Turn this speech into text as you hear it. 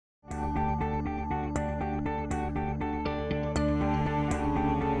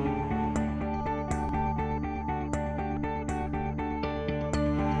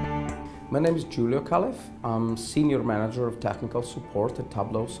My name is Giulio Calef. I'm Senior Manager of Technical Support at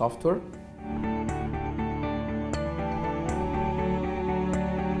Tableau Software.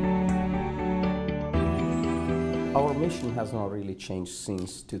 Our mission has not really changed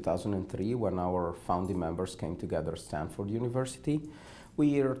since 2003 when our founding members came together at Stanford University.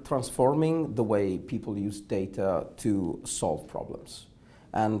 We are transforming the way people use data to solve problems.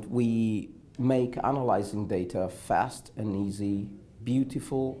 And we make analyzing data fast and easy,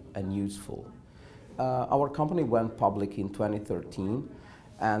 beautiful and useful. Our company went public in 2013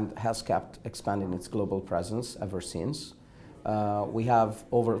 and has kept expanding its global presence ever since. We have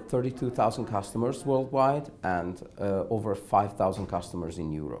over 32,000 customers worldwide and over 5,000 customers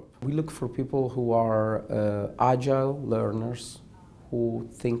in Europe. We look for people who are agile learners, who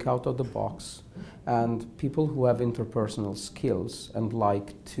think out of the box, and people who have interpersonal skills and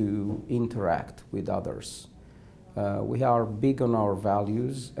like to interact with others. We are big on our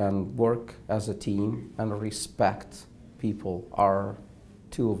values and work as a team, and respect people are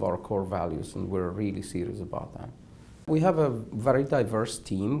two of our core values, and we're really serious about that. We have a very diverse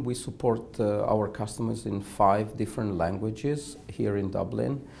team. We support our customers in 5 different languages here in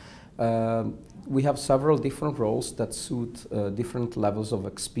Dublin. We have several different roles that suit different levels of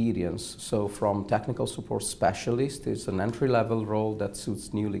experience. So from technical support specialist, it's an entry-level role that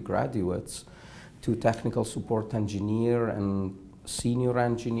suits newly graduates, to technical support engineer and senior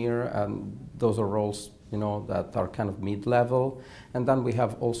engineer, and those are roles, that are kind of mid-level. And then we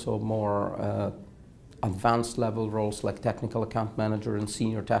have also more advanced level roles like technical account manager and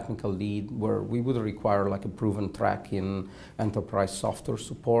senior technical lead, where we would require like a proven track in enterprise software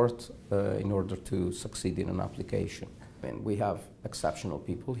support in order to succeed in an application. We have exceptional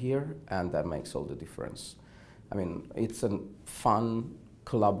people here, and that makes all the difference. It's a fun,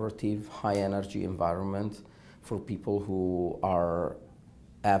 collaborative, high-energy environment for people who are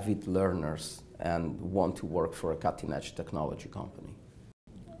avid learners and want to work for a cutting-edge technology company.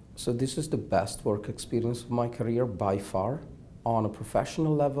 So this is the best work experience of my career by far, on a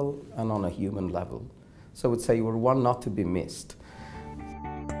professional level and on a human level. So I would say we're one not to be missed.